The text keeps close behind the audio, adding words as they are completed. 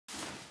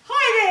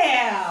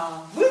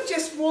We've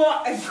just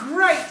bought a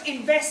great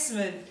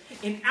investment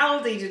in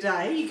Aldi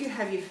today. You can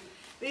have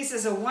this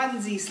is a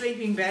onesie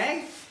sleeping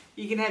bag.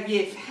 You can have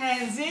your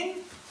hands in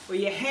or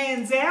your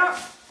hands out.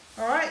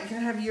 All right, you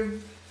can have your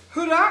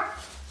hood up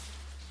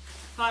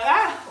like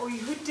that or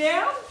your hood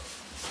down.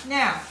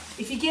 Now,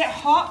 if you get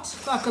hot,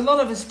 like a lot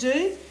of us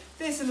do,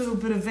 there's a little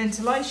bit of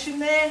ventilation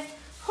there.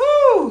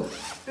 Whoo! A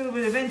little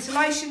bit of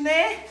ventilation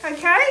there,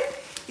 okay?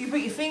 You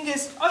put your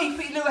fingers, you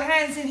put your little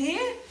hands in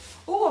here.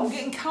 Oh, I'm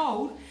getting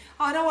cold.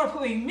 I don't want to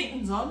put my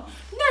mittens on.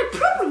 No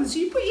problem, so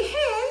you put your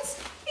hands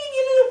in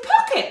your little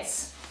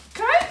pockets,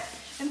 okay?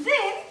 And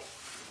then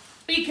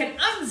you can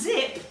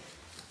unzip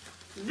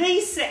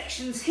these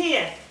sections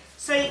here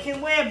so you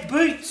can wear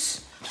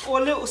boots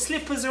or little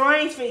slippers or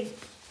anything.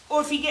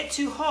 Or if you get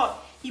too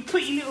hot, you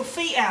put your little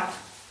feet out,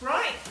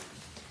 right?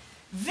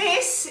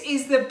 This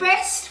is the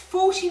best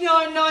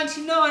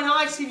 $49.99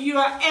 item you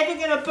are ever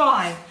going to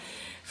buy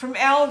from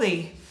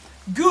Aldi.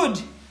 Good,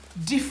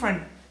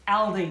 different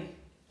Aldi.